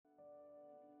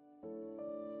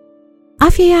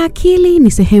Afya ya akili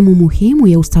ni sehemu muhimu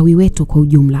ya ustawi wetu kwa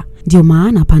ujumla. Ndio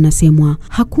maana panasemwa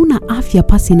hakuna afya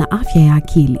pasi na afya ya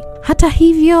akili. Hata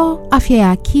hivyo, afya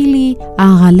ya akili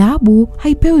aghalabu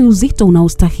haipewi uzito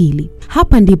unaostahili.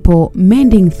 Hapa ndipo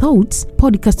Mending Thoughts,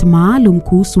 podcast maalum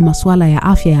kuhusu masuala ya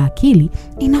afya ya akili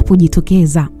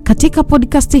inapojitokeza. Katika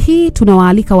podcast hii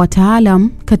tunawaalika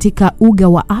wataalam katika uga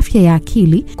wa afya ya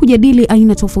akili kujadili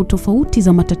aina tofauti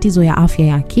za matatizo ya afya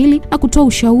ya akili na kutoa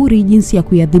ushauri jinsi ya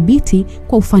kuyadhibiti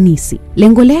kwa ufanisi.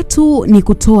 Lengo letu ni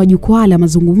kutoa jukwaa la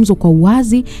mazungumzo kwa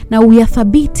uwazi na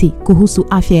uyathabiti kuhusu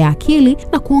afya ya akili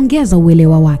na kuongeza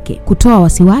uelewa wake, kutoa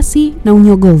wasiwasi na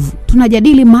unyogovu.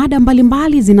 Tunajadili mada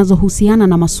mbalimbali zinazohusiana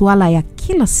na masuala ya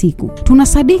kila siku.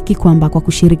 Tunasadiki kwamba kwa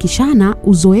kushirikishana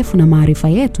uzoefu na maarifa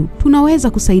yetu, tunaweza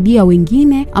kusaidia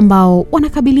wengine ambao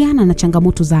wanakabiliana na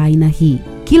changamoto za aina hii.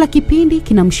 Kila kipindi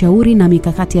kina mshauri na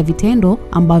mikakati ya vitendo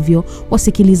ambavyo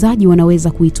wasikilizaji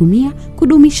wanaweza kuitumia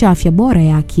kudumisha afya bora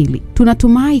ya akili.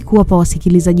 Tunatumai kuwapa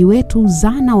wasikilizaji wetu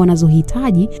zana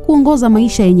wanazohitaji kuongoza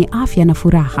maisha yenye afya na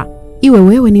furaha. Iwe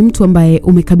wewe ni mtu ambaye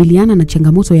umekabiliana na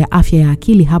changamoto ya afya ya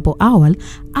akili hapo awali,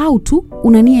 au tu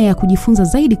una nia ya kujifunza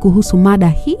zaidi kuhusu mada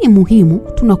hii muhimu,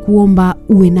 tunakuomba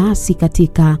uwe nasi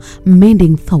katika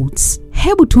Mending Thoughts.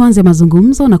 Hebu tuanze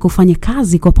mazungumzo na kufanya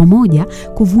kazi kwa pamoja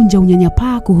kuvunja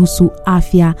unyanyapaa kuhusu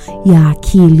afya ya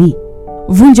akili.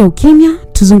 Vunja ukimya,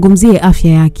 tuzungumzie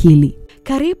afya ya akili.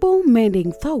 Karibu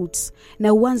Mending Thoughts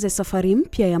na uanze safari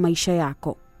mpya ya maisha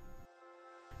yako.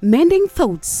 Mending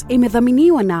Thoughts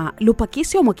imedhaminiwa na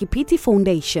Lupakisyo Mwakipiti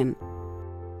Foundation.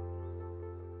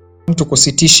 Mtu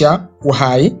kusitisha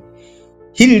uhai,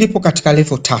 hili lipo katika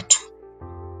level 3.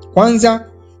 Kwanza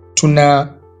tuna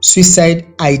suicide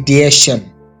ideation.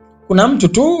 Kuna mtu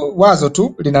tu wazo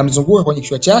tu linamzunguka kwenye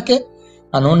kichwa chake,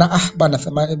 anaona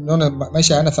naona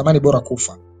maisha yana thamani, bora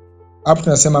kufa. Hapo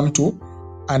tunasema mtu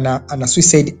ana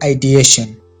suicide ideation.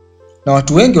 Na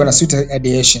watu wengi wana suicide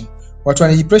ideation. Watu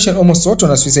wana depression almost wote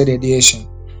wana suicide ideation.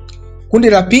 Kundi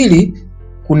la pili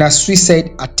kuna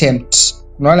suicide attempt.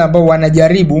 Kuna wale ambao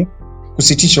wanajaribu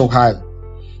kusitisha uhai.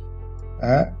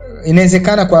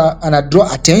 Inawezekana kwa ana draw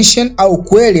attention au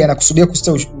kweli anakusudia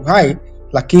kusitisha uhai,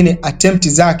 lakini attempt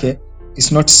zake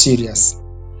is not serious.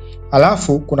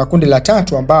 Alafu kuna kundi la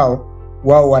tatu ambao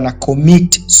wao wana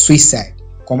commit suicide.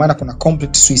 Kwa maana kuna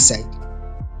complete suicide.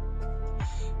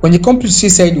 Kwenye complete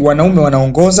suicide wanaume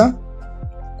wanaongoza.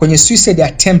 Kwenye suicide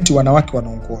attempt wanawake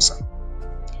wanaongoza.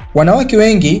 Wanawake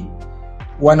wengi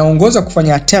wanaongoza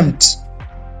kufanya attempt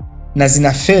na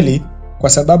zinafeli kwa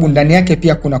sababu ndani yake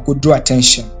pia kuna kudraw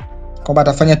attention. Kwamba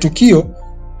atafanya tukio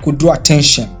kudraw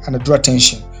attention, ana draw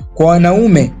attention. Kwa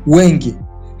wanaume wengi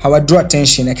hawa draw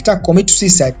attention. Akitaka commit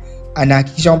suicide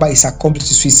anahakikisha kwamba is a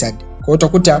complete suicide. Kwa hiyo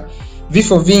utakuta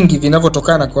vifo vingi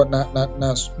vinavyotokana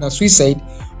na suicide,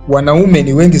 wanaume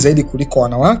ni wengi zaidi kuliko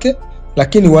wanawake.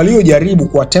 Lakini waliojaribu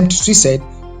ku attempt suicide,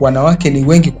 wanawake ni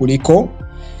wengi kuliko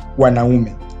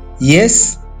wanaume.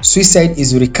 Yes, suicide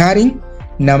is recurring,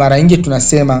 na mara nyingi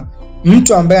tunasema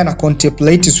mtu ambaye ana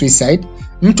contemplate suicide,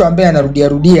 mtu ambaye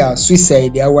anarudia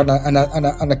suicide au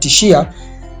anatishia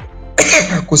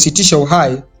kusitisha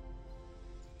uhai,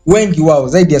 wengi wao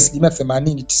zaidi ya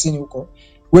 80-90 huko,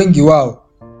 wengi wao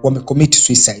wamecommit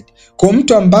suicide. Kwa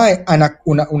mtu ambaye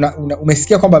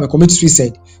umesikia kwamba amecommit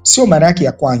suicide, sio mara yake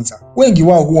ya kwanza. Wengi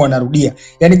wao huwa wanarudia.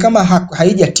 Yaani kama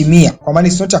haijatimia, kwa maana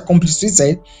it's not a complete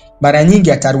suicide, mara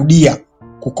nyingi atarudia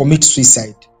kucommit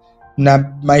suicide.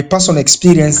 Na my personal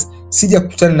experience, sija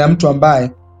kukutana na mtu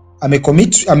ambaye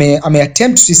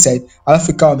ameattempt suicide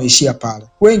alafu ikawa ameishia pale.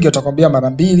 Wengi watakwambia mara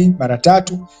 2, mara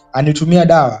 3, anitumia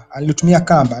dawa, anitumia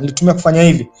kamba, anitumia kufanya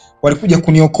hivi, walikuja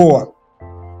kuniokoa.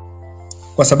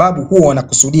 Kwa sababu huwa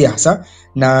wanakusudia hasa.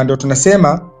 Na ndio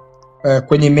tunasema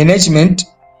kwenye management,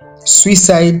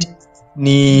 suicide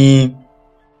ni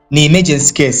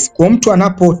emergency case. Kwa mtu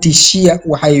anapotishia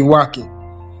uhai wake,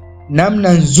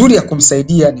 namna nzuri ya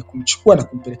kumsaidia ni kumchukua na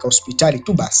kumpeleka hospitali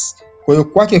tu basi. Kwa hiyo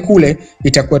kwake kule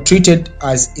itakuwa treated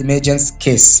as emergency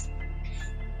case.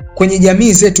 Kwenye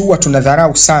jamii zetu huwa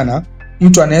tunadharau sana.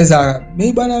 Mtu anaweza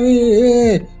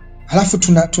halafu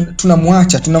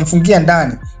tunamwacha, tunamfungia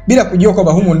ndani bila kujua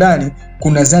kwamba humo ndani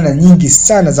kuna zana nyingi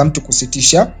sana za mtu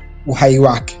kusitisha uhai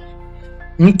wake.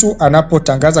 Mtu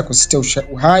anapotangaza kusitisha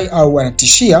uhai au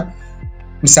anatishia,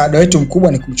 msaada wetu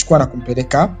mkubwa ni kumchukua na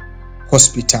kumpeleka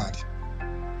hospitali.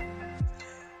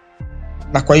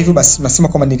 Na kwa hivyo basi tunasema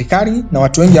kwamba ni recurring, na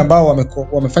watu wengi ambao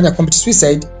wamefanya complete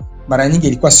suicide mara nyingi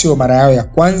ilikuwa sio mara yao ya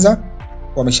kwanza.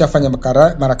 Wameshafanya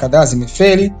mara kadhaa,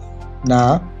 zimefeli,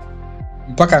 na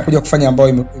mpaka anakuja kufanya ambao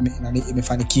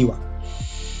imefanikiwa.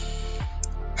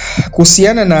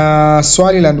 Kuhusiana na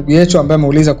swali la ndugu yetu ambaye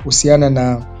ameuliza kuhusiana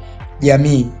na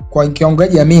jamii, kwa kiwango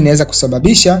gani jamii inaweza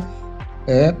kusababisha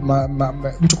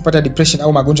mtu kupata depression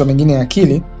au magonjwa mengine ya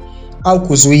akili au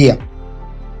kuzuia.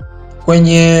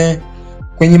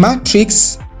 Kwenye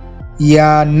matrix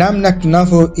ya namna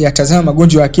tunavyoyatazama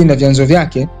magonjwa ya akili na vyanzo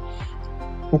vyake,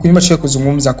 huku nyuma tuwe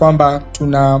kuzungumza kwamba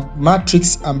tuna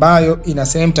matrix ambayo ina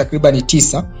sehemu takriban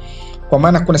 9, kwa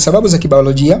maana kuna sababu za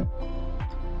kibiolojia,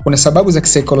 kuna sababu za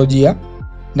kisaikolojia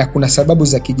na kuna sababu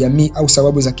za kijamii au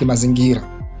sababu za kimazingira.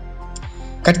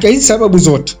 Katika hizi sababu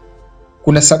zote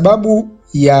kuna sababu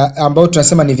ya ambayo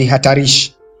tunasema ni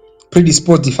vihatarishi,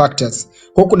 predisposed factors.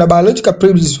 Kwa kuna biological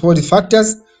predisposed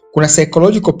factors, kuna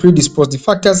psychological predisposed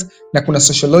factors na kuna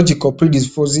sociological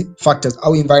predisposed factors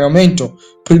au environmental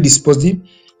predisposed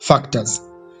factors.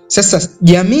 Sasa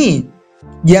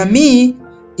jamii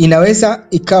inaweza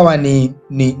ikawa ni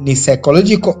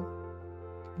psychological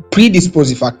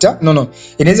predisposed factor.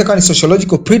 Inaweza ikawa ni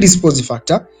sociological predisposed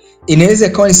factor, inaweza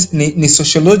ikawa ni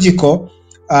sociological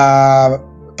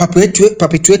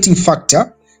perpetuating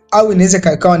factor, au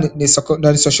inaweza ikawa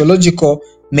ni sociological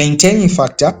maintaining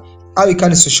factor, au ikawa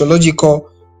ni sociological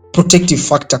protective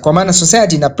factor. Kwa maana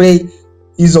society ina play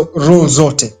hizo role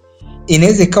zote.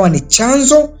 Inaweza ikawa ni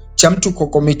chanzo cha mtu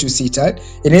kucommit suicide,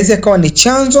 inaweza ikawa ni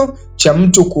chanzo cha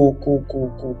mtu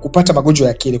kupata magonjwa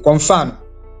ya akili. Kwa mfano,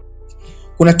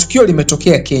 kuna tukio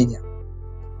limetokea Kenya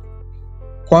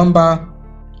kwamba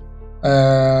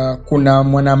kuna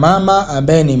mwanamama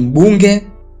ambaye ni mbunge,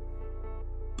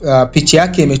 picha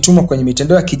yake imetumwa kwenye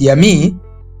mitandao ya kijamii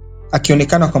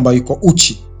akionekana kwamba yuko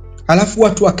uchi. Alafu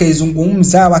watu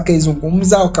wakaizungumza,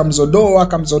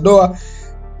 wakamzodoa.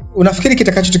 Unafikiri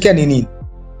kitakachotokea ni nini?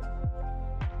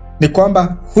 Ni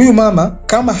kwamba huyu mama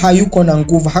kama hayuko na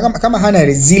nguvu, kama hana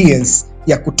resilience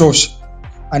ya kutosha,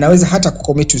 anaweza hata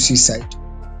kucommit suicide.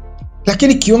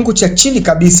 Lakini kiwango cha chini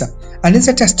kabisa,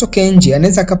 anaweza hata stoke nje,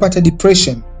 anaweza akapata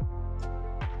depression.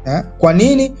 Kwa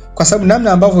nini? Kwa sababu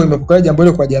namna ambavyo imepokelewa jambo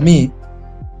hilo kwa jamii,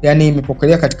 yani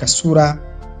imepokelewa katika sura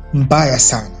mbaya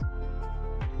sana.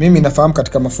 Mimi nafahamu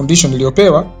katika mafundisho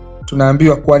niliyopewa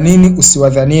tunaambiwa kwa nini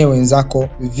usiwadhanie wenzako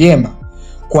vyema.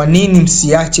 Kwa nini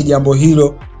msiache jambo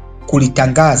hilo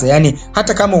kulitangaza? Yani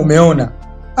hata kama umeona,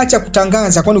 acha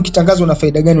kutangaza. Kwani ukitangaza una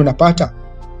faida gani unapata?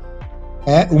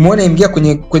 Umeona ingia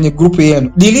kwenye group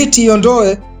yenu, delete,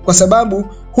 iondoe, kwa sababu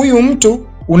huyu mtu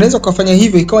unaweza kufanya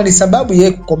hivyo ikawa ni sababu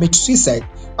yeye kucommit suicide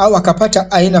au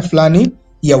akapata aina fulani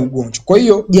ya ugonjwa. Kwa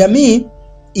hiyo jamii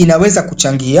inaweza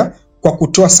kuchangia kwa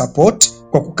kutoa support,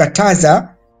 kwa kukataza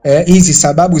hizi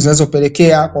sababu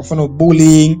zinazopelekea kwa mfano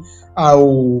bullying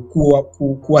au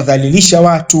kuwadhalilisha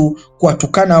watu,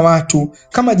 kuwatukana watu.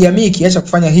 Kama jamii ikiacha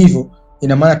kufanya hivyo,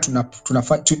 ina maana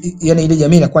yani ile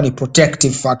jamii inakuwa ni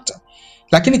protective factor.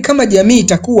 Lakini kama jamii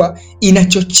itakuwa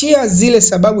inachochea zile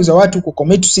sababu za watu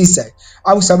kucommit suicide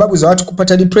au sababu za watu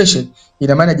kupata depression,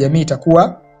 ina maana jamii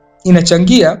itakuwa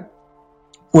inachangia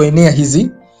kuenea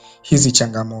hizi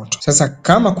changamoto. Sasa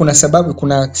kama kuna sababu,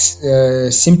 kuna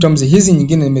symptoms hizi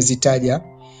nyingine nimezitaja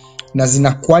na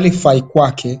zina qualify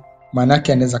kwake, maana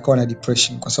yake anaweza kuwa na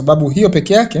depression. Kwa sababu hiyo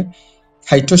peke yake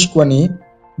haitoshi kuwa ni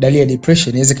dalili ya depression.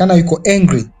 Inawezekana yuko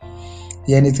angry,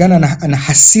 inawezekana ana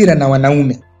hasira na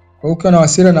wanaume. Kwa hiyo ukiwa na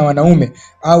hasira na wanaume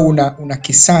au una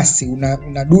kisasi,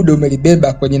 una dude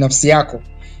umelibeba kwenye nafsi yako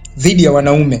dhidi ya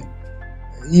wanaume,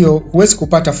 hiyo huwezi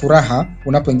kupata furaha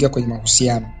unapoingia kwenye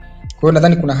mahusiano. Kwa hiyo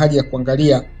nadhani kuna haja ya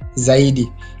kuangalia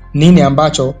zaidi nini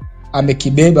ambacho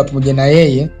amekibeba pamoja na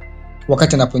yeye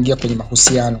wakati anapoingia kwenye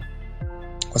mahusiano.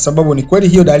 Kwa sababu ni kweli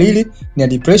hiyo dalili ni ya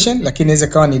depression, lakini inaweza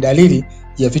kawa ni dalili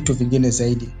ya vitu vingine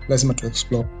zaidi. Lazima tu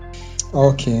explore.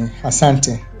 Okay,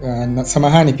 asante.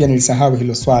 Samahani pia nilisahau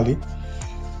hilo swali.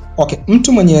 Okay,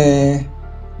 mtu mwenye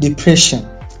depression,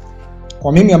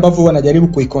 kwa mimi ambavyo huwa najaribu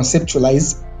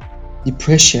kuiconceptualize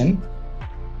depression,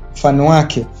 mfano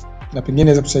wake, na pengine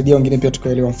inaweza kusaidia wengine pia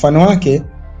tukaelewa mfano wake.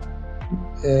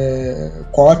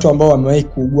 Kwa watu ambao wamewahi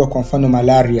kuugua kwa mfano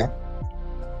malaria.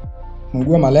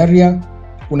 Unaugua malaria,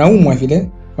 unaumwa vile,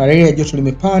 malaria joto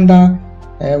limepanda,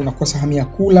 unakosa hamu ya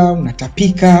kula,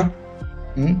 unatapika.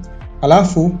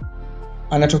 Alafu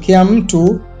anatokea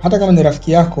mtu, hata kama ni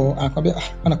rafiki yako, anakuambia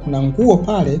kuna nguo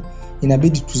pale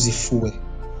inabidi tuzifue,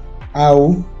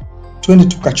 au twende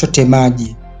tukachote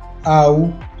maji, au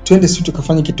twende sisi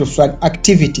tukafanya kitu fulani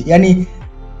activity. Yani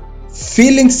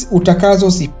feelings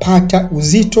utakazozipata,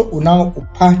 uzito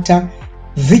unaoupata,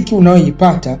 dhiki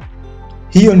unaoipata,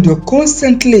 hiyo ndio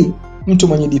constantly mtu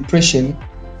mwenye depression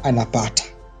anapata.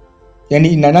 Yani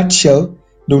in a nutshell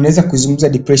ndio unaweza kuzungumza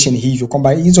depression hivyo,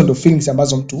 kwamba hizo ndio feelings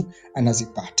ambazo mtu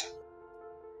anazipata.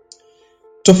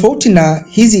 Tofauti na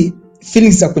hizi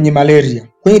feelings za kwenye malaria,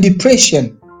 kwenye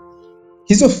depression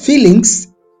hizo feelings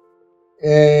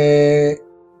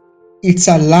it's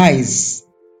a lies.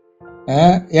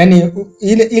 Yani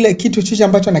ile kitu chochote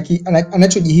ambacho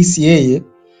anachojihisi yeye,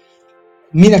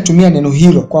 mimi natumia neno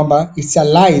hilo kwamba it's a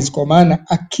lies, kwa maana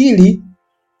akili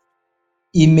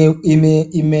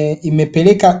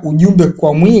imepeleka ujumbe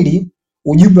kwa mwili,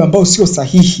 ujumbe ambao sio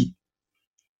sahihi.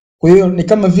 Kwa hiyo ni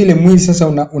kama vile mwili sasa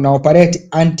una operate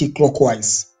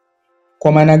anti-clockwise.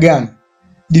 Kwa maana gani?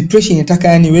 Depression inataka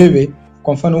yani wewe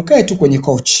kwa mfano ukae tu kwenye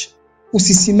couch,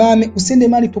 usisimame, usiende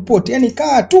mahali popote, yani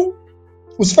kaa tu,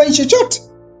 usifanye chochote.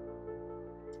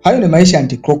 Hayo ni maisha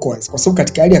anti-clockwise, kwa sababu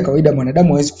katika hali ya kawaida mwanadamu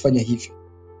hawezi kufanya hivyo.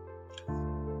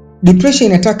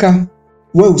 Depression inataka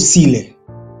wewe usile,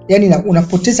 yani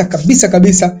unapoteza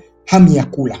kabisa hamu ya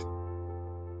kula.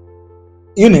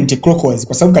 Hiyo ni anti-clockwise,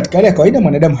 kwa sababu katika hali ya kawaida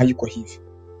mwanadamu hayuko hivyo.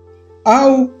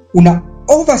 Au una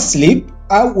oversleep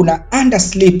au una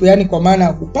undersleep, yani kwa maana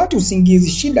hupati usingizi,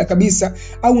 shida kabisa,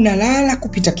 au unalala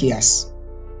kupita kiasi.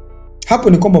 Hapo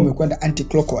ni kwamba umekwenda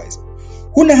anti-clockwise.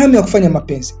 Huna hamu ya kufanya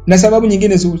mapenzi na sababu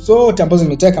nyingine zote ambazo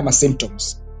nimetaja kama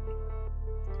symptoms.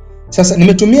 Sasa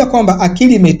nimetumia kwamba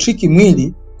akili imetriki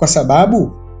mwili kwa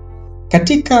sababu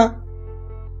katika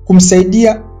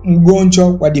kumsaidia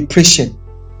mgonjwa wa depression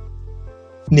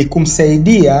ni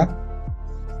kumsaidia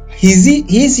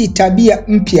hizi tabia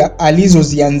mpya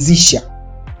alizozianzisha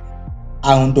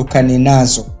aondokane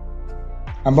nazo,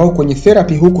 ambao kwenye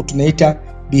therapy huku tunaita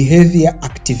behavior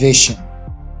activation.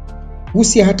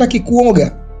 Usi hataki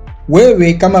kuoga,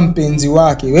 wewe kama mpenzi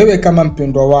wake, wewe kama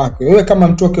mpendwa wake, wewe kama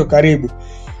mtu wake wa karibu,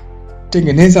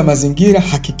 tengeneza mazingira,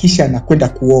 hakikisha anakwenda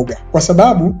kuoga, kwa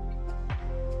sababu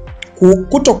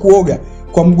kuto kuoga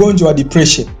kwa mgonjwa wa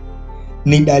depression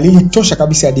ni dalili tosha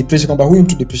kabisa ya depression, kwamba huyu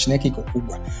mtu depression yake iko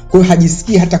kubwa. Kwa hiyo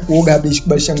hajisikii hata kuoga,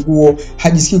 habadilisha nguo,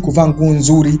 hajisikii kuvaa nguo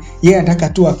nzuri, yeye anataka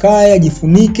tu akae,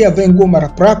 ajifunike, avae nguo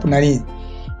maraprap na nini.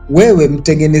 Wewe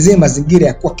mtengenezee mazingira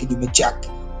ya kuwa kidume chake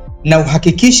na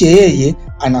uhakikishe yeye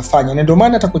anafanya. Na ndio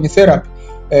maana hata kwenye therapy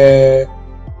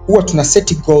huwa tuna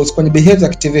set goals. Kwenye behavior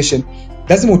activation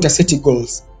lazima utaseti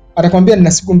goals. Atakwambia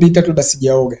nina siku 2-3 basi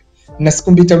sijaoga, na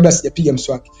siku 2-3 basi sijapiga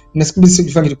mswaki, na siku 2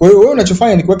 sijafanya kitu. Kwa hiyo wewe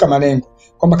unachofanya ni kuweka malengo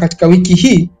kwamba katika wiki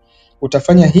hii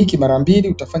utafanya hiki mara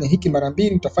 2, utafanya hiki mara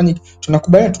 2, utafanya,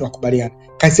 tunakubaliana.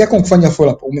 Kazi yako ni kufanya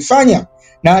follow up. Umefanya,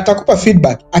 na atakupa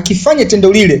feedback. Akifanya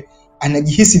tendo lile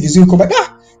anajihisi vizuri kwamba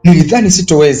nilidhani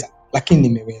sitoweza lakini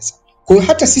nimeweza. Kwa hiyo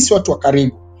hata sisi watu wa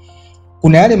karibu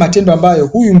kuna yale matendo ambayo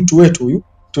huyu mtu wetu huyu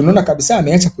tunaona kabisa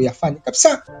ameacha kuyafanya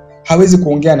kabisa, hawezi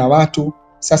kuongea na watu.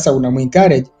 Sasa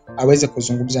unamuencourage aweze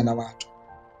kuzungumza na watu.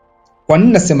 Kwa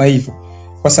nini nasema hivyo?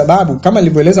 Kwa sababu kama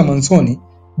nilivyoeleza mwanzoni,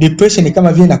 depression ni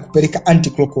kama vile inakupeleka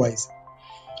anti-clockwise.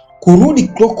 Kurudi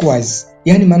clockwise,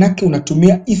 yani manake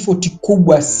unatumia effort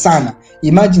kubwa sana.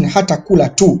 Imagine hata kula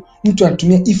tu, mtu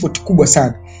anatumia effort kubwa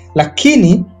sana.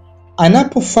 Lakini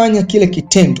anapofanya kile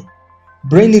kitendo,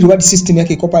 brain reward system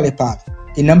yake iko pale pale,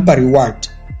 inampa reward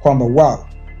kwamba wow,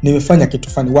 nimefanya kitu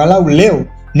fulani, walau leo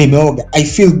nimeoga, I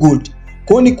feel good.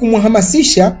 Kwa hiyo ni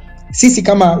kumhamasisha sisi,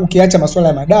 kama ukiacha masuala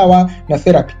ya madawa na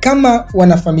therapy, kama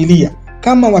wanafamilia,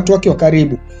 kama watu wake wa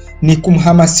karibu, ni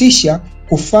kumhamasisha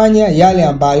kufanya yale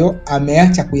ambayo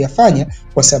ameacha kuyafanya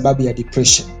kwa sababu ya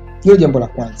depression. Hilo jambo la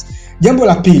kwanza. Jambo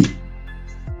la pili,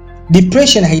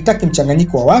 depression haitaki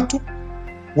mchanganyiko wa watu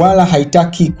wala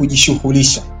haitaki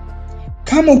kujishughulisha.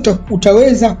 Kama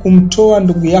utaweza kumtoa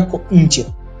ndugu yako nje,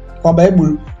 kwamba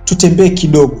hebu tutembee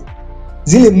kidogo,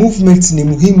 zile movements ni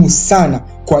muhimu sana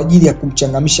kwa ajili ya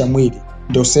kumchangamisha mwili.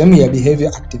 Ndio sehemu ya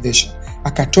behavior activation.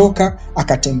 Akatoka,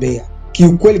 akatembea,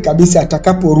 kiukweli kabisa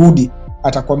atakaporudi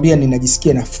atakwambia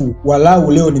ninajisikia nafuu,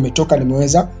 walau leo nimetoka,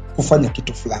 nimeweza kufanya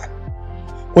kitu fulani.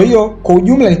 Kwa hiyo kwa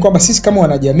ujumla ni kwamba sisi kama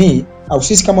wanajamii au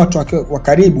sisi kama watu wa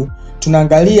karibu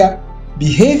tunaangalia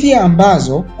behavior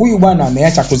ambazo huyu bwana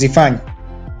ameacha kuzifanya.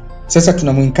 Sasa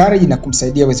tunamuencourage na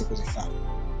kumsaidia aweze kuzifanya.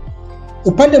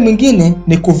 Upande mwingine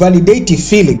ni kuvalidate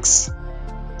feelings.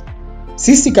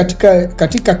 Sisi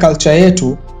katika culture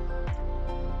yetu,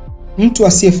 mtu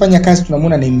asiyefanya kazi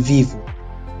tunamuona ni mvivu.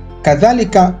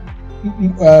 Kadhalika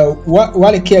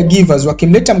wale caregivers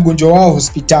wakimleta mgonjwa wao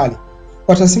hospitali,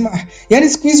 watasema yani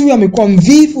siku hizi huyu amekuwa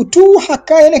mvivu tu,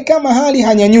 hakae kama hali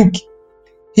hanyanyuki.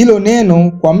 Hilo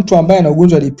neno kwa mtu ambaye ana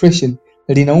ugonjwa wa depression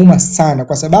linauma sana,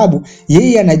 kwa sababu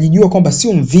yeye anajijua kwamba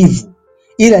sio mvivu,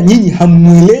 ila nyinyi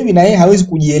hamuelewi na yeye hawezi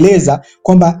kujieleza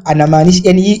kwamba anamaanisha,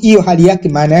 yani hiyo hali yake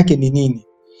maana yake ni nini.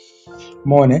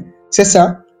 Umeona?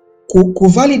 Sasa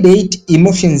kuvalidate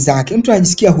emotions zake. Mtu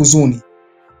anajisikia huzuni,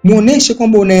 muoneshe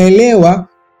kwamba unaelewa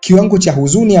kiwango cha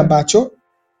huzuni ambacho,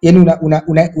 yani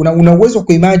una uwezo wa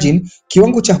kuimagine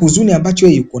kiwango cha huzuni ambacho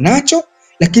yeye yuko nacho,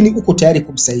 lakini uko tayari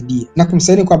kumsaidia. Na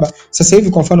kumsaidia kwamba sasa hivi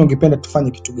kwa mfano ungependa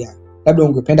tufanye kitu gani? Labda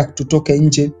ungependa tutoke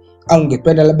nje, au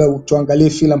ungependa labda tuangalie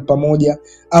filamu pamoja,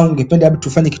 au ungependa labda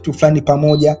tufanye kitu fulani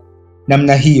pamoja,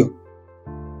 namna hiyo.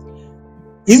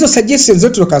 Hizo suggestions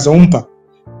zote ukazompa,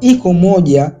 iko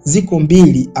moja, ziko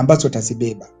mbili ambazo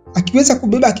utazibeba. Akiweza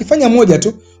kubeba, akifanya moja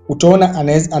tu, utaona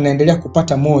anaendelea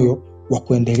kupata moyo wa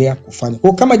kuendelea kufanya.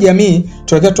 Kwa kama jamii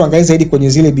tunataka tuangalie zaidi kwenye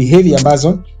zile behavior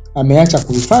ambazo ameacha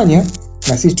kuifanya,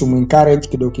 na sisi tumencourage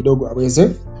kidogo kidogo aweze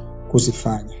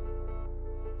kuzifanya.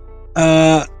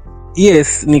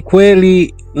 Yes, ni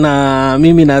kweli, na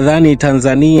mimi nadhani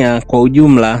Tanzania kwa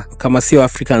ujumla kama sio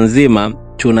Afrika nzima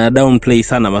tuna downplay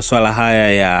sana masuala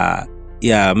haya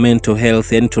ya mental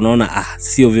health. Yani tunaona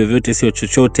sio vyovyote, sio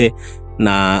chochote.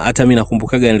 Na hata mimi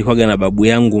nakumbukaga nilikuwa na babu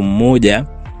yangu mmoja,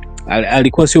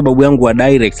 alikuwa sio babu yangu wa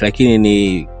direct, lakini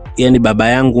ni yani baba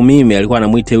yangu mimi, alikuwa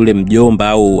anamuita yule mjomba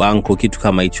au uncle, kitu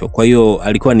kama hicho. Kwa hiyo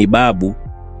alikuwa ni babu,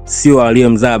 sio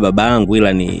aliyemzaa baba yangu,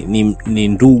 ila ni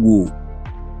ndugu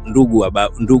wa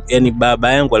ndugu, yani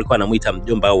baba yangu alikuwa anamuita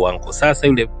mjomba au uncle. Sasa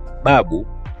yule babu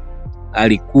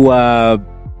alikuwa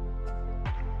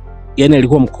yani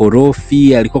alikuwa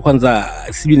mkorofi, alikuwa kwanza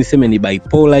sijui niseme ni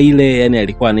bipolar ile, yani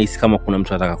alikuwa anahisi kama kuna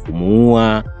mtu anataka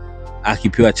kumuua.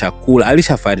 Akipewa chakula,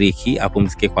 alishafariki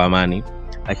apumzike kwa amani,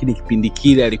 lakini kipindi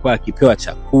kile alikuwa akipewa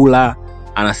chakula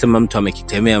anasema mtu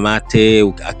amekitemea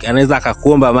mate, anaweza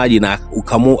akakuomba maji na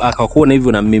akakuona hivi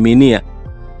unammiminia,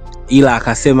 ila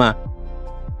akasema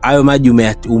hayo maji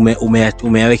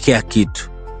umeyawekea kitu.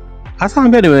 Hasa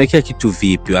anambia nimewekea kitu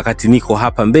vipi wakati niko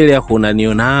hapa mbele yako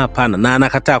unaniona hapa? Na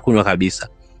anakataa kunywa kabisa.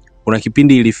 Kuna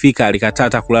kipindi ilifika alikataa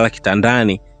hata kulala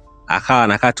kitandani, akawa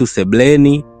anakaa tu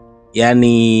sebleni,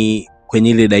 yani kwenye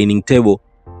ile dining table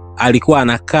alikuwa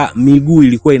anakaa, miguu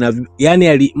ilikuwa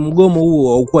yani mgomo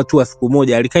huo haukuwa tu siku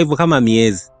moja, alikaa hivyo kama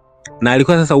miezi. Na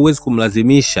alikuwa sasa uwezi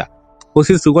kumlazimisha. Kwa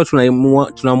sisi tulikuwa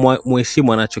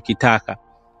tunamheshimu anachokitaka,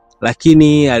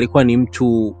 lakini alikuwa ni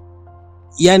mtu,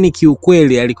 yani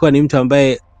kiukweli alikuwa ni mtu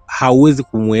ambaye hauwezi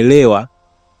kumuelewa.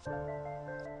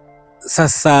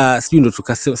 Sasa sijui ndo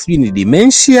tukasema sijui ni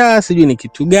dementia, sijui ni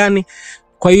kitu gani.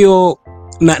 Kwa hiyo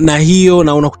na hiyo,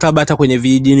 na unakuta hata kwenye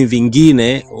vijijini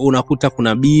vingine unakuta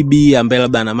kuna bibi ambaye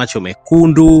labda ana macho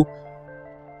mekundu.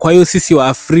 Kwa hiyo sisi wa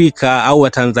Afrika au wa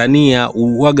Tanzania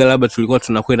uwaga labda tulikuwa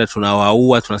tunakwenda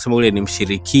tunawaua, tunasema ule ni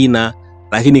mshirikina,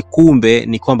 lakini kumbe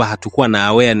ni kwamba hatukuwa na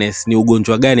awareness ni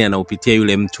ugonjwa gani anaupitia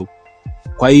yule mtu.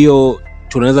 Kwa hiyo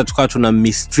tunaweza tukawa tuna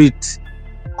mistreat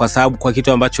kwa sababu kwa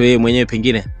kitu ambacho yeye mwenyewe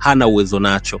pengine hana uwezo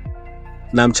nacho.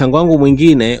 Na mchango wangu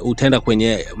mwingine utaenda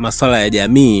kwenye masuala ya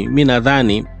jamii. Mimi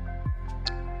nadhani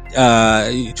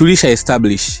tulisha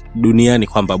establish duniani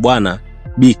kwamba bwana,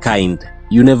 be kind,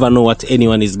 you never know what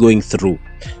anyone is going through.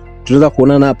 Tunaweza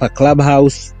kuonana hapa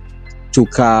Clubhouse,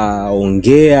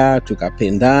 tukaongea,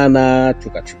 tukapendana,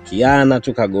 tukachukiana,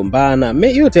 tukagombana,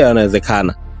 yote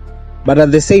yanawezekana. But at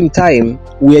the same time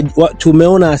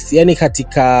tumeona yani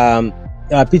katika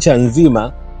picha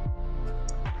nzima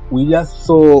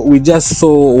we just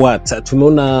saw what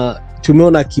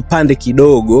tumeona kipande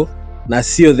kidogo na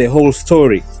sio the whole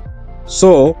story.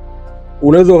 So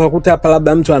unaweza ukakuta hapa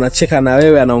labda mtu anacheka na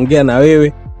wewe, anaongea na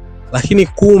wewe, lakini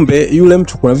kumbe yule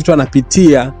mtu kuna vitu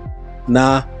anapitia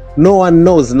na no one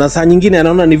knows, na saa nyingine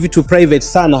anaona ni vitu private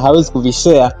sana, hawezi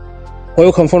kuvishare. Kwa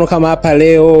hiyo kwa mfano kama hapa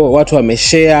leo watu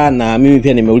wameshare na mimi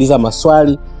pia nimeuliza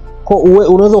maswali, kwa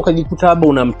unaweza ukajikuta labda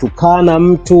unamtukana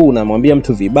mtu, unamwambia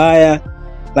mtu vibaya,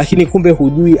 lakini kumbe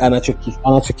hujui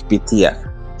anachokipitia.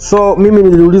 So mimi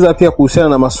niliuliza pia kuhusiana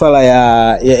na masuala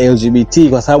ya LGBT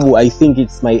kwa sababu I think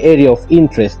it's my area of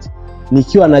interest,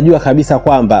 nikiwa najua kabisa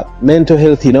kwamba mental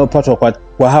health inayopatwa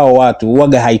kwa hao watu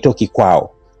huaga haitoki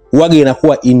kwao, huaga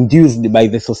inakuwa induced by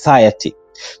the society.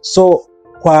 So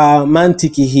kwa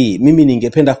mantiki hii mimi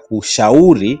ningependa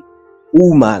kushauri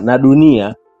umma na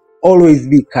dunia, always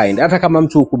be kind. Hata kama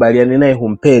mtu ukubaliane naye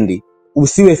humpendi,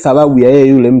 usiwe sababu ya yeye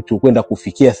yule mtu kwenda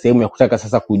kufikia sehemu ya kutaka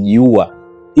sasa kujiua.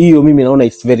 Hiyo mimi naona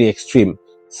it's very extreme.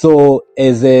 So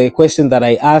as a question that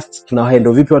I asked,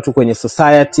 tunahandle vipi watu kwenye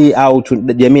society au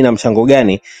jamii na mchango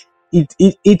gani?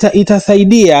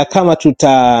 Itasaidia kama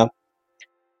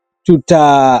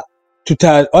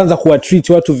tutaanza kuwa treat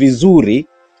watu vizuri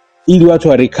ili watu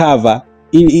wa recover,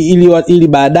 ili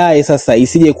baadaye sasa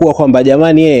isije kuwa kwamba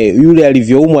jamani yule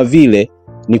alivyoumwa vile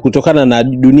ni kutokana na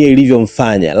dunia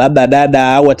ilivyomfanya. Labda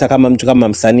dada au hata kama mtu kama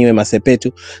msanii Wema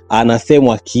Sepetu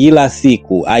anasemwa kila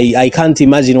siku. I can't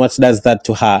imagine what does that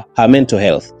to her mental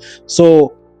health.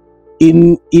 So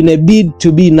in a bid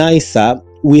to be nicer,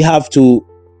 we have to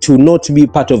not be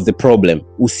part of the problem.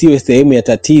 Usiwe sehemu ya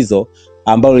tatizo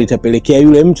ambalo litapelekea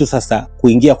yule mtu sasa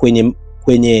kuingia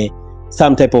kwenye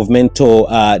some type of mental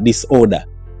disorder.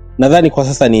 Nadhani kwa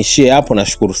sasa niishie hapo,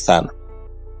 nashukuru sana.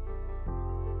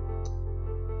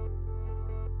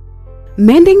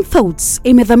 Mending Thoughts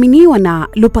imedhaminiwa na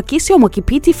Lupakisyo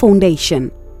Mwakipiti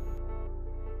Foundation.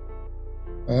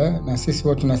 Na sisi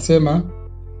watu tunasema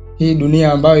hii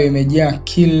dunia ambayo imejaa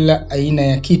kila aina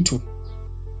ya kitu,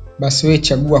 basi wewe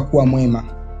chagua kuwa mwema.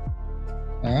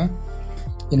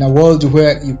 In a world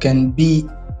where you can be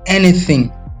anything,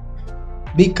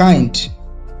 be kind.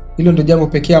 Hilo ndio jambo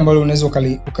pekee ambalo unaweza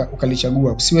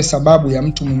ukalichagua. Usiwe sababu ya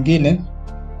mtu mwingine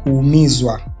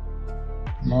kuumizwa.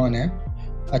 Umeona?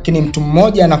 Lakini mtu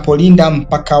mmoja anapolinda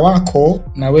mpaka wako,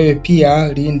 na wewe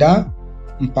pia linda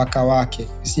mpaka wake.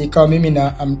 Si kama mimi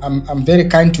na I'm very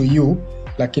kind to you,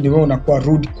 lakini wewe unakuwa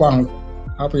rude kwangu.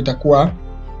 Hapo itakuwa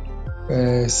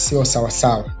sio sawa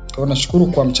sawa. Kwa hiyo nashukuru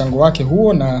kwa mchango wake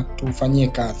huo na tufanyie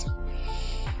kazi.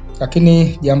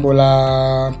 Lakini jambo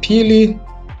la pili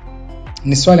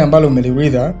ni swali ambalo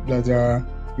umeliuliza la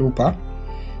Lupa.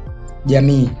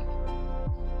 Jamii,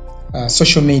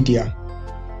 social media.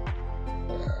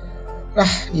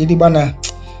 Hili bwana,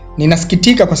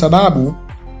 ninasikitika kwa sababu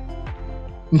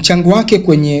mchango wake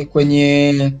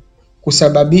kwenye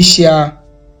kusababisha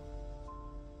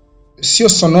sio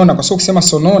sonona, kwa sababu kusema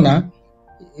sonona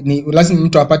ni lazima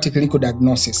mtu apate clinical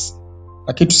diagnosis.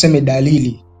 Lakini tuseme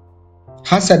dalili,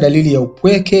 hasa dalili ya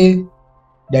upweke,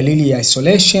 dalili ya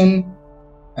isolation,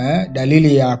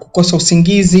 dalili ya kukosa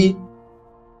usingizi,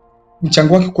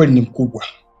 mchango wake kweli ni mkubwa.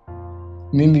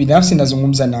 Mimi binafsi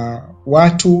nazungumza na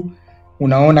watu,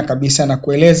 unaona kabisa na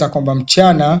kueleza kwamba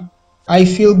mchana I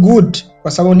feel good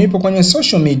kwa sababu nipo kwenye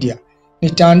social media,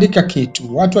 nitaandika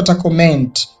kitu, watu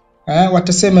watacomment,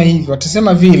 watasema hivi,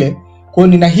 watasema vile. Kwa hiyo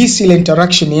ninahisi ile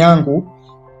interaction yangu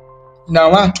na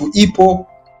watu ipo.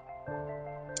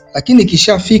 Lakini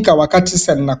kishafika wakati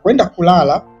sasa ninakwenda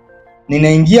kulala,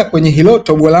 ninaingia kwenye hilo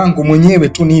tobo langu mwenyewe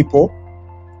tu, nipo,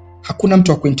 hakuna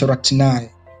mtu wa kuinteract naye.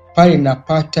 Pale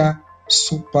napata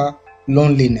super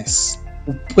loneliness,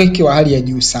 upweke wa hali ya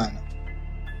juu sana.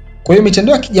 Kwa hiyo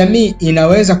mitandao ya kijamii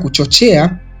inaweza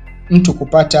kuchochea mtu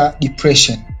kupata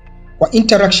depression kwa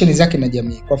interaction zake na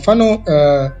jamii. Kwa mfano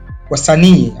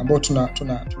wasanii ambao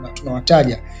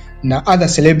tunawataja na other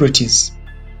celebrities,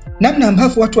 namna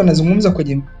ambavyo watu wanazungumza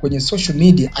kwenye social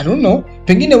media, I don't know,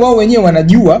 pengine wao wenyewe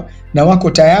wanajua na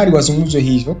wako tayari wazungumzwe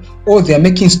hivyo, or they are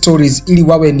making stories ili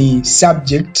wawe ni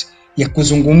subject ya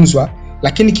kuzungumzwa.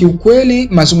 Lakini kiukweli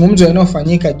mazungumzo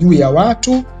yanayofanyika juu ya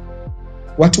watu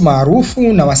maarufu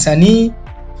na wasanii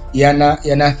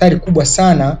yana athari kubwa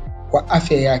sana kwa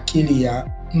afya ya akili ya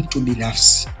mtu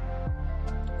binafsi.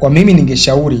 Kwa mimi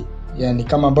ningeshauri, yani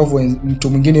kama ambavyo mtu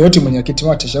mwingine yote mwenye akili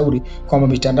atashauri, kwamba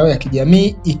mitandao ya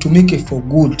kijamii itumike for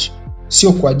good,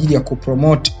 sio kwa ajili ya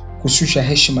kupromote kushusha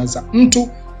heshima za mtu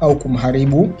au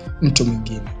kumharibu mtu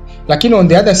mwingine. Lakini on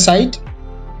the other side,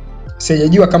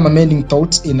 sijajua kama Mending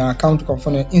Thoughts ina account kwa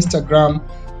mfano ya Instagram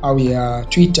au ya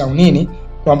Twitter au nini,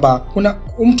 kwamba kuna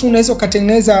mtu unaweza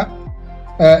kutengeneza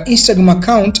Instagram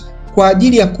account kwa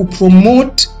ajili ya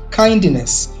kupromote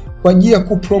kindness, kwa ajili ya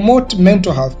kupromote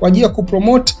mental health, kwa ajili ya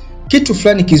kupromote kitu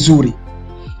fulani kizuri.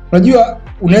 Unajua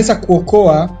unaweza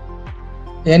kuokoa,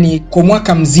 yani kwa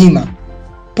mwaka mzima,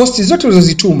 posti zote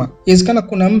ulizozituma, inawezekana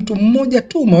kuna mtu mmoja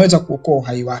tu umeweza kuokoa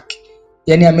uhai wake.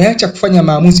 Yani ameacha kufanya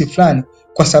maamuzi fulani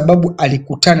kwa sababu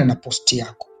alikutana na posti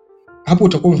yako. Hapo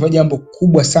utakuwa umefanya jambo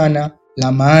kubwa sana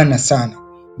la maana sana,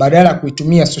 badala ya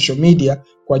kuitumia social media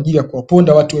kwa ajili ya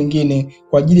kuwaponda watu wengine,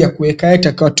 kwa ajili ya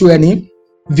kuweka kwa tu yani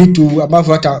vitu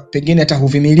ambavyo hata pengine hata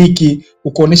huvimiliki,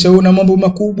 ukoonyesha wewe una mambo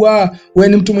makubwa, wewe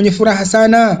ni mtu mwenye furaha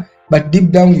sana, but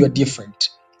deep down you are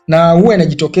different. Na huwa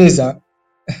inajitokeza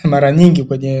mara nyingi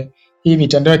kwenye hii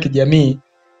mitandao ya kijamii,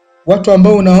 watu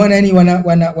ambao unaona yani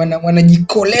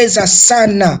wanajikoleza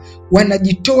sana,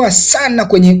 wanajitoa sana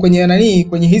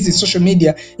kwenye hizi social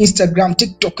media, Instagram,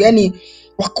 TikTok, yani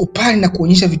wako pale na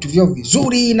kuonyesha vitu vyao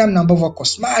vizuri, namna ambavyo wako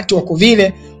smart, wako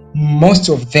vile. Most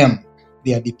of them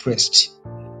they are depressed.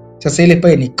 Sasa ile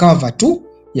pale ni cover tu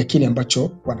ya kile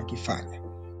ambacho wanakifanya.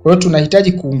 Kwa hiyo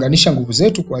tunahitaji kuunganisha nguvu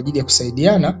zetu kwa ajili ya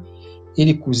kusaidiana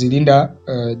ili kuzilinda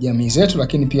jamii zetu,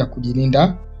 lakini pia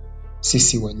kujilinda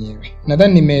sisi wenyewe.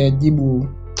 Nadhani nimejibu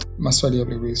maswali ya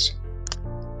Lewis.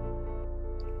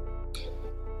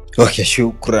 Okay,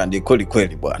 shukrani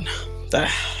kweli bwana.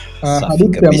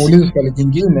 Hadithi ya muulizo swali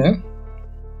jingine.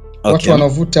 Okay. Watu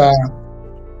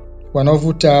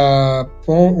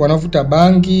wanaovuta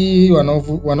bangi,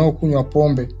 wanaokunywa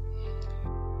pombe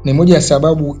ni moja ya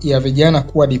sababu ya vijana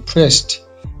kuwa depressed.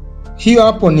 Hiyo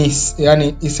hapo ni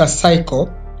yani is a cycle.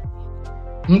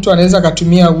 Mtu anaweza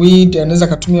kutumia weed, anaweza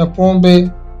kutumia pombe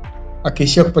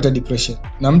akaishia kupata depression.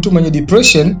 Na mtu mwenye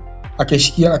depression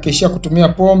akaishia kutumia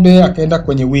pombe akaenda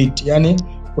kwenye weed. Yani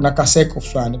kuna kaseko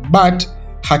fulani. But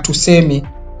hatusemi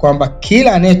kwamba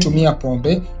kila anayetumia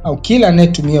pombe au kila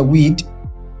anayetumia weed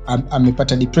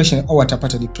amepata depression au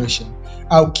atapata depression,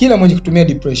 au kila mwenye kutumia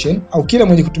depression au kila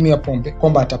mwenye kutumia pombe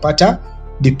kwamba atapata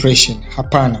depression.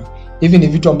 Hapana, hivi ni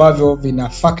vitu ambavyo vina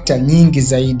factor nyingi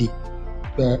zaidi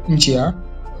nje ya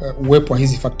uwepo wa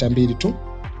hizi factor mbili tu,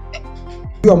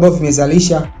 hiyo ambavyo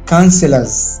vimezalisha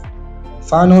counselors.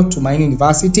 Mfano, Tumaini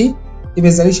University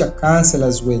imezalisha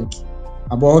counselors wengi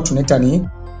ambao tunaita ni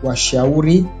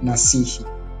washauri nasihi.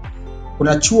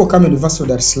 Kuna chuo kama University of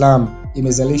Dar es Salaam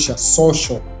imezalisha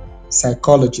social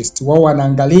psychologist. Wao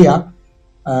wanaangalia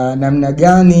namna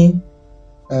gani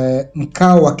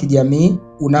mkao wa kijamii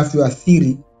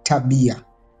unavyoathiri tabia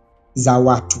za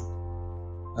watu,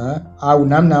 au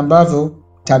namna ambavyo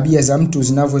tabia za mtu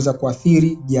zinavyoweza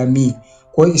kuathiri jamii.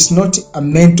 Kwa hiyo it's not a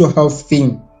mental health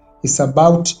thing, it's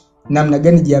about namna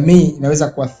gani jamii inaweza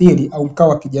kuathiri, au mkao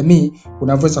wa kijamii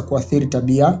unavyoweza kuathiri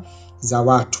tabia za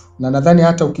watu. Na nadhani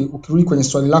hata ukirudi kwenye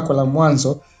swali lako la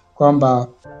mwanzo kwamba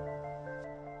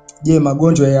je,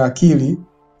 magonjwa ya akili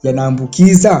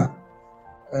yanaambukiza?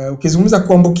 Ukizungumza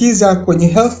kuambukiza kwenye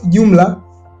health jumla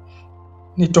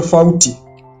ni tofauti.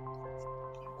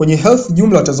 Kwenye health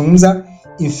jumla utazungumza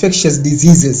infectious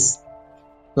diseases,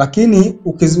 lakini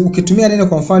ukitumia neno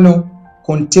kwa mfano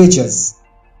contagious,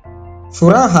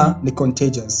 furaha ni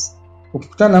contagious.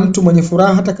 Ukikutana na mtu mwenye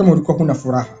furaha, hata kama ulikuwa huna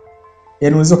furaha,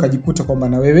 yani unaweza kujikuta kwamba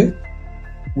na wewe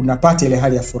unapata ile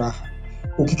hali ya furaha.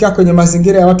 Ukikaa kwenye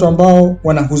mazingira ya watu ambao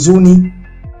wana huzuni,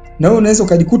 na wewe unaweza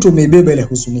kujikuta umeibeba ile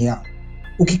huzuni yao.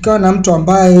 Ukikaa na mtu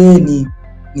ambaye ni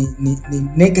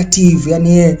negative,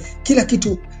 yani kila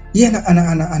kitu yeye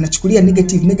anachukulia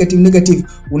negative,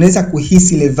 unaweza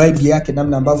kuhisi ile vibe yake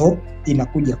namna ambavyo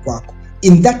inakuja kwako.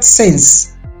 In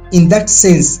that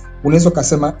sense unaweza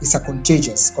kusema is a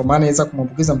contagious, kwa maana inaweza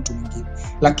kumwambukiza mtu mwingine.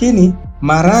 Lakini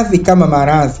maradhi kama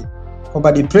maradhi,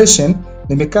 kwamba depression,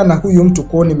 nimekaa na huyu mtu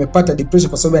kwa nimepata depression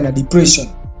kwa sababu ana depression,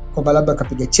 kwamba labda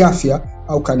kapiga chafya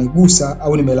au kanigusa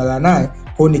au nimelala naye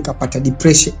kwa nikapata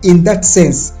depression, in that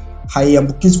sense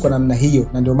haiambukizi kwa namna hiyo,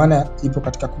 na ndio maana ipo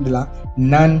katika kundi la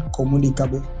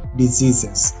non-communicable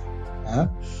diseases.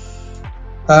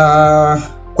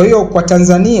 Kwa hiyo kwa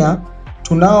Tanzania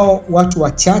tunao watu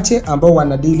wachache ambao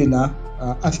wanadili na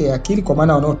afya ya akili, kwa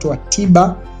maana wanaotoa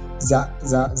tiba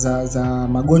za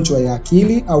magonjwa ya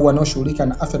akili au wanaoshughulika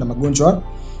na afya na magonjwa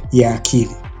ya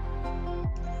akili.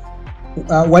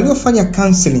 Waliofanya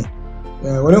counseling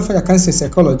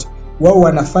psychology, wao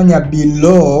wanafanya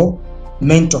below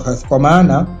mental health, kwa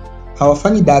maana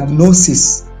hawafanyi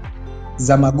diagnosis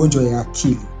za magonjwa ya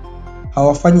akili,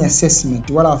 hawafanyi assessment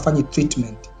wala hawafanyi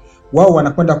treatment. Wao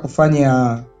wanakwenda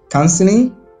kufanya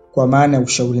counseling, kwa maana ya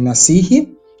ushauri nasihi,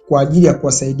 kwa ajili ya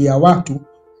kuwasaidia watu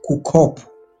kucope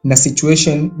na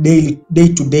situation, day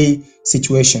to day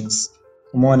situations.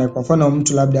 Umeona, kwa mfano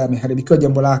mtu labda ameharibikiwa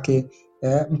jambo lake,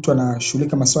 mtu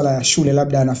anashughulika masuala ya shule,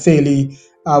 labda anafeli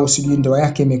au sijui ndoa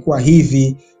yake imekuwa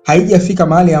hivi, haijafika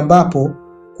mahali ambapo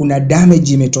kuna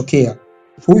damage imetokea.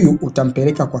 Huyu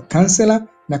utampeleka kwa counselor,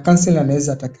 na counselor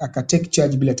anaweza akatake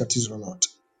charge bila tatizo lolote.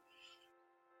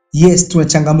 Yes, tuna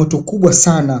changamoto kubwa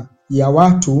sana ya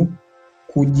watu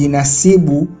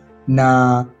kujinasibu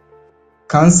na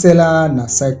counselor na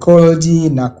psychology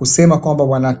na kusema kwamba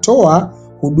wanatoa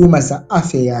huduma za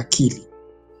afya ya akili.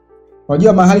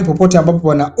 Unajua, mahali popote ambapo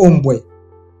wana ombwe,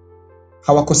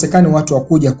 hawakosekani watu wa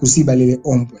kuja kuziba lile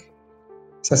ombwe.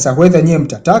 Sasa whether nyewe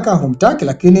mtataka humtaki,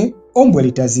 lakini ombwe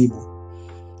litazibu.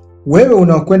 Wewe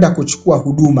unaokwenda kuchukua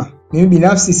huduma, mimi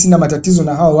binafsi sina matatizo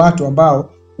na hao watu ambao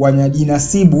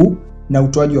wanajinasibu na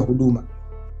utoaji wa huduma.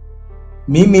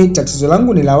 Mimi tatizo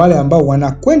langu ni la wale ambao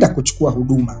wanakwenda kuchukua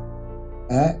huduma.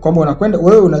 Kwamba unakwenda,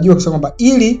 wewe unajua kusema kwamba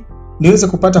ili niweze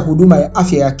kupata huduma ya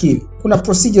afya ya akili, kuna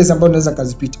procedures ambazo naweza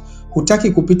kuzipita.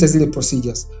 Hutaki kupita zile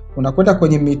procedures. Unakwenda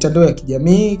kwenye mitandao ya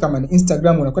kijamii kama ni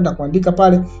Instagram, unakwenda kuandika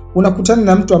pale, unakutana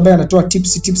na mtu ambaye anatoa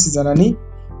tips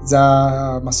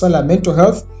za masuala ya mental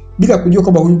health, bila kujua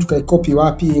kwamba huyu mtu kaikopi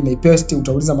wapi, imepaste,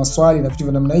 utauliza maswali na vitu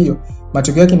vya namna hiyo.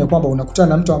 Matokeo yake ni kwamba unakutana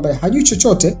na mtu ambaye hajui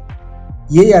chochote.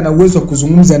 Yeye ana uwezo wa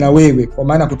kuzungumza na wewe, kwa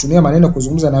maana kutumia maneno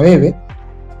kuzungumza na wewe,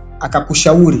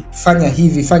 akakushauri fanya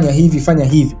hivi, fanya hivi, fanya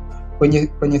hivi.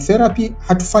 Kwenye therapy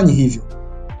hatufanyi hivyo.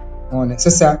 Unaona?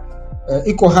 Sasa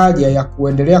iko haja ya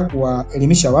kuendelea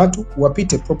kuwaelimisha watu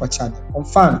wapite proper channel. Kwa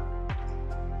mfano,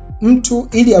 mtu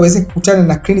ili aweze kukutana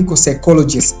na clinical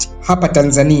psychologist hapa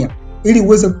Tanzania, ili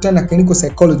uweze kukutana na clinical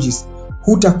psychologist,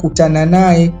 hutakutana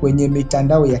naye kwenye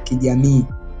mitandao ya kijamii.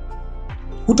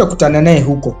 Hutakutana naye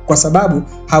huko, kwa sababu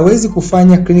hawezi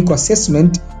kufanya clinical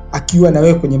assessment akiwa na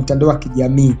wewe kwenye mtandao wa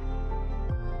kijamii.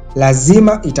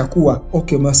 Lazima itakuwa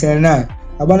umewasiliana naye,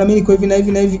 bwana mimi niko hivi na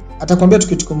hivi na hivi, atakwambia tu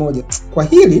kitu kimoja, kwa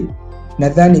hili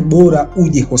nadhani bora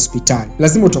uje hospitali.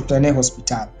 Lazima utakutane naye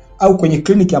hospitali au kwenye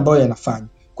kliniki ambayo yanafanya,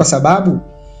 kwa sababu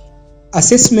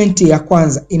assessment ya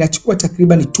kwanza inachukua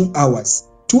takriban 2 hours.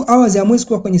 2 hours ya mwezi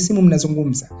kuwa kwenye simu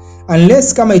mnazungumza,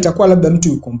 unless kama itakuwa labda mtu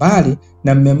yuko mbali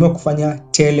na mmeamua kufanya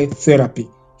teletherapy,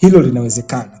 hilo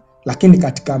linawezekana, lakini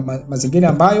katika mazingira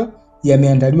ambayo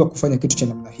yameandaliwa kufanya kitu cha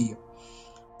namna hiyo.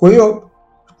 Kwa hiyo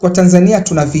kwa Tanzania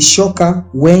tuna vishoka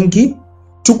wengi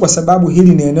tu kwa sababu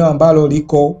hili ni eneo ambalo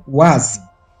liko wazi.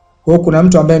 Kwa hiyo kuna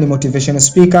mtu ambaye ni motivational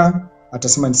speaker,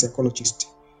 atasema ni psychologist.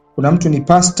 Kuna mtu ni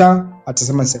pastor,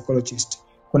 atasema ni psychologist.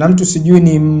 Kuna mtu sijui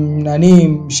ni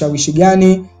mshawishi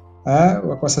gani,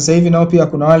 kwa sasa hivi nao pia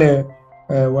kuna wale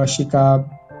washika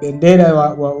bendera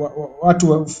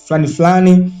watu fulani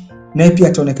fulani, naye pia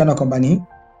ataonekana kwamba ni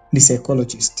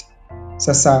psychologist.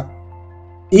 Sasa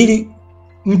ili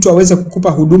mtu aweze kukupa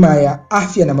huduma ya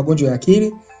afya na magonjwa ya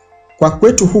akili, kwa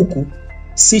kwetu huku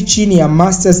si chini ya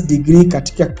master's degree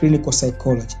katika clinical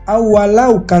psychology au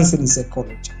walau counseling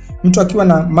psychology. Mtu akiwa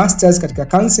na masters katika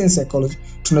counseling psychology,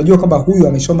 tunajua kwamba huyu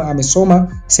amesoma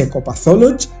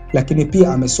psychopathology, lakini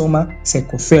pia amesoma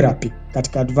psychotherapy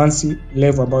katika advanced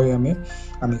level ambayo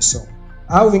amesoma,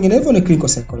 au vinginevyo ni clinical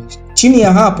psychology. Chini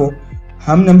ya hapo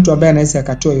hamna mtu ambaye anaweza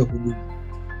akatoa hiyo huduma.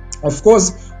 Of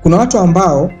course kuna watu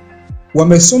ambao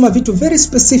wamesoma vitu very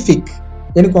specific.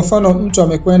 Yani kwa mfano mtu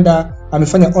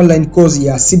amefanya online course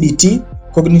ya CBT,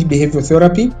 cognitive behavioral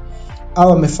therapy,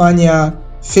 au amefanya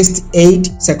first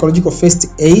aid, psychological first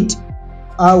aid,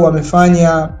 au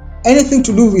amefanya anything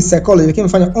to do with psychology, lakini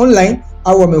amefanya online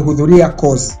au amehudhuria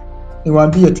course.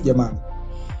 Niwaambie tu jamani,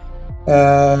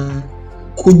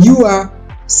 kujua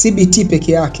CBT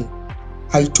peke yake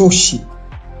haitoshi,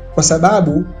 kwa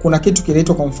sababu kuna kitu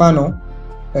kinaitwa kwa mfano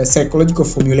psychological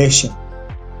formulation.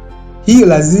 Hiyo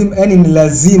lazima, yani ni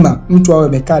lazima mtu awe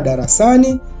amekaa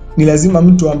darasani, ni lazima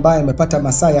mtu ambaye amepata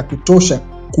masaa ya kutosha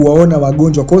kuwaona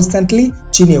wagonjwa constantly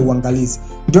chini ya uangalizi,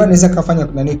 ndio anaweza kufanya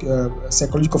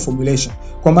psychological formulation,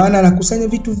 kwa maana anakusanya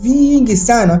vitu vingi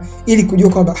sana ili kujua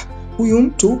kwamba huyu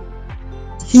mtu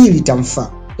hili litamfaa.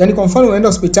 Yani kwa mfano unaenda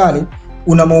hospitali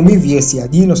una maumivu ya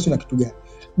jino sio na kitu gani,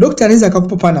 daktari anaweza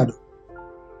akakupa Panadol,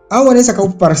 au anaweza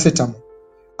akakupa paracetamol,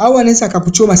 au anaweza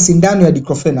akakuchoma sindano ya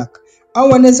diclofenac,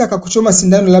 au anaweza akakuchoma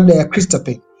sindano labda ya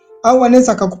Cristapen, au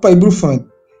anaweza akakupa ibuprofen.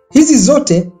 Hizi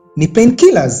zote ni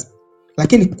painkillers.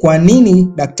 Lakini kwa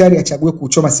nini daktari achague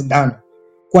kuchoma sindano?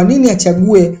 Kwa nini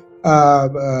achague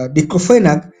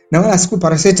diclofenac na wala asikupe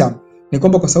paracetamol? Ni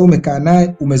kwamba kwa sababu umekaa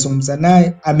naye, umezungumza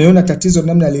naye, ameona tatizo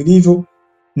namna lilivyo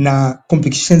na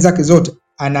complications zake zote,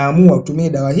 anaamua utumie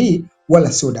dawa hii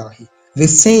wala sio dawa hii. The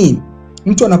same,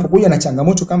 mtu anapokuja na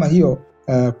changamoto kama hiyo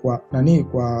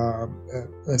kwa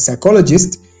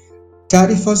psychologist,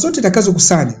 taarifa zote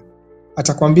atakazokusanya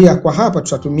atakwambia kwa hapa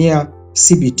tutatumia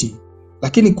CBT,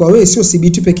 lakini kwa wewe sio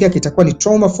CBT pekee yake, itakuwa ni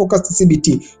trauma focused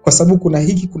CBT kwa sababu kuna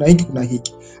hiki kuna hiki kuna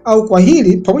hiki, au kwa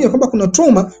hili pamoja kwamba kuna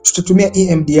trauma tutatumia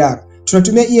EMDR.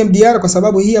 Tunatumia EMDR kwa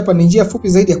sababu hii hapa ni njia fupi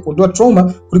zaidi ya kuondoa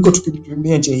trauma kuliko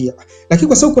tukitumia njia hii hapa, lakini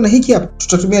kwa sababu kuna hiki hapa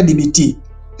tutatumia DBT.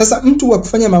 Sasa mtu wa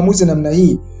kufanya maamuzi namna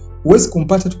hii huwezi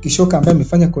kumpata tukishoka ambaye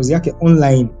amefanya kozi yake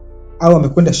online au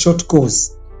amekwenda short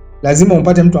course. Lazima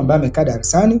umpate mtu ambaye amekaa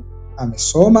darasani,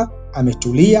 amesoma,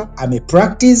 ametulia,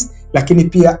 amepractice, lakini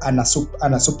pia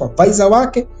ana supervisor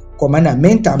wake, kwa maana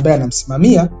mentor ambaye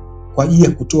anamsimamia kwa ajili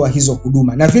ya kutoa hizo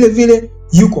huduma, na vile vile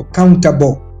yuko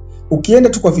accountable. Ukienda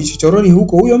tu kwa vichochoroni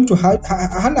huko, huyo mtu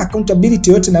hana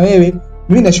accountability yote na wewe.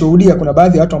 Mimi nashuhudia kuna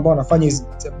baadhi ya watu ambao wanafanya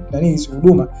hizi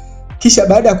huduma, kisha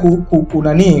baada ya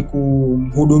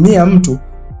kumhudumia mtu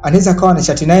anaweza kawa na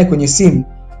chat naye kwenye simu,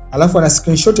 alafu ana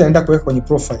screenshot anaenda kuweka kwenye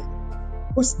profile.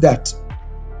 What's that?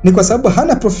 Ni kwa sababu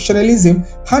hana professionalism,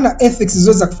 hana ethics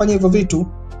zote za kufanya hivyo vitu.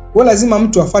 Kwa lazima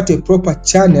mtu afuate proper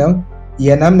channel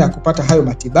ya namna ya kupata hayo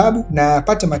matibabu, na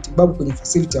apate matibabu kwenye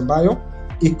facility ambayo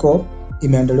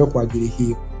imeandaliwa kwa ajili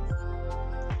hiyo.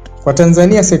 Kwa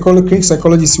Tanzania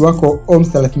psychologists wako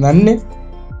 34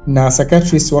 na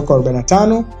psychiatrists wako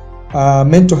 45.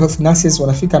 Mental health nurses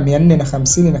wanafika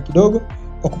 450 na kidogo.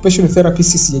 Occupational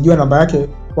therapist sijajua namba yake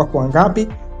wako wangapi.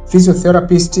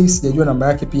 Physiotherapist sijajua namba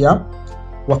yake pia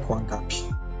wako wangapi.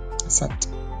 Asante.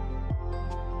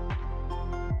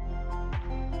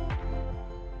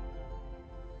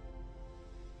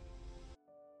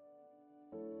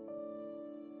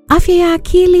 Afya ya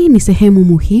akili ni sehemu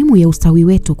muhimu ya ustawi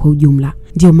wetu kwa ujumla.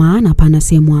 Ndio maana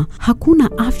panasemwa hakuna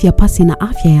afya pasi na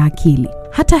afya ya akili.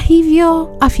 Hata hivyo,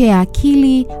 afya ya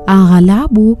akili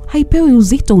aghalabu haipewi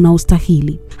uzito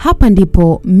unaostahili. Hapa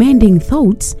ndipo Mending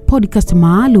Thoughts, podcast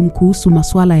maalum kuhusu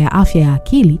masuala ya afya ya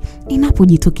akili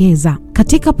inapojitokeza.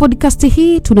 Katika podcast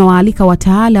hii tunawaalika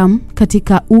wataalam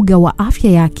katika uga wa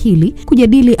afya ya akili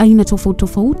kujadili aina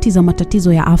tofauti za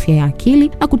matatizo ya afya ya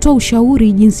akili na kutoa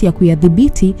ushauri jinsi ya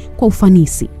kuyadhibiti kwa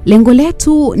ufanisi. Lengo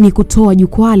letu ni kutoa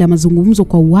jukwaa la mazungumzo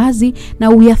kwa uwazi na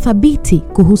uyathabiti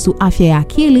kuhusu afya ya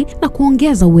akili na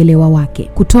kuongeza uelewa wake,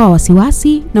 kutoa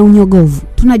wasiwasi na unyogovu.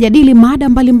 Tunajadili mada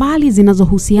mbalimbali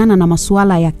zinazohusiana na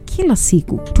masuala ya kila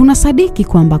siku. Tunasadiki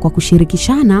kwamba kwa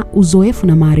kushirikishana uzoefu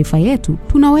na maarifa yetu,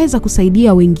 tunaweza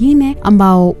kusaidia wengine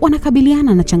ambao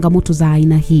wanakabiliana na changamoto za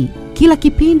aina hii. Kila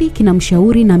kipindi kina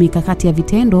mshauri na mikakati ya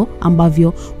vitendo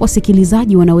ambavyo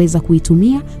wasikilizaji wanaweza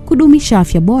kuitumia kudumisha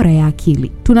afya bora ya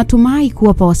akili. Tunatumai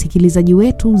kuwapa wasikilizaji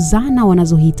wetu zana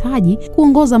wanazohitaji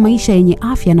kuongoza maisha yenye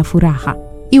afya na furaha.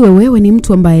 Iwe wewe ni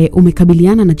mtu ambaye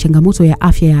umekabiliana na changamoto ya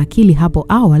afya ya akili hapo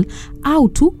awali, au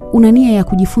tu una nia ya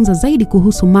kujifunza zaidi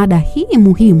kuhusu mada hii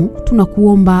muhimu,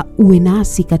 tunakuomba uwe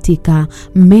nasi katika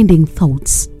Mending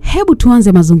Thoughts. Hebu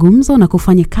tuanze mazungumzo na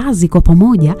kufanya kazi kwa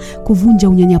pamoja kuvunja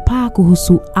unyanyapaa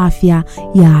kuhusu afya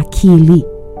ya akili.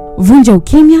 Vunja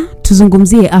ukimya,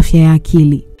 tuzungumzie afya ya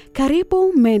akili.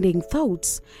 Karibu Mending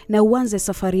Thoughts na uanze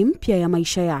safari mpya ya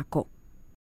maisha yako.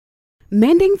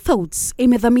 Mending Thoughts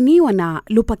imedhaminiwa na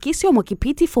Lupakisyo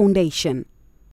Mwakipiti Foundation,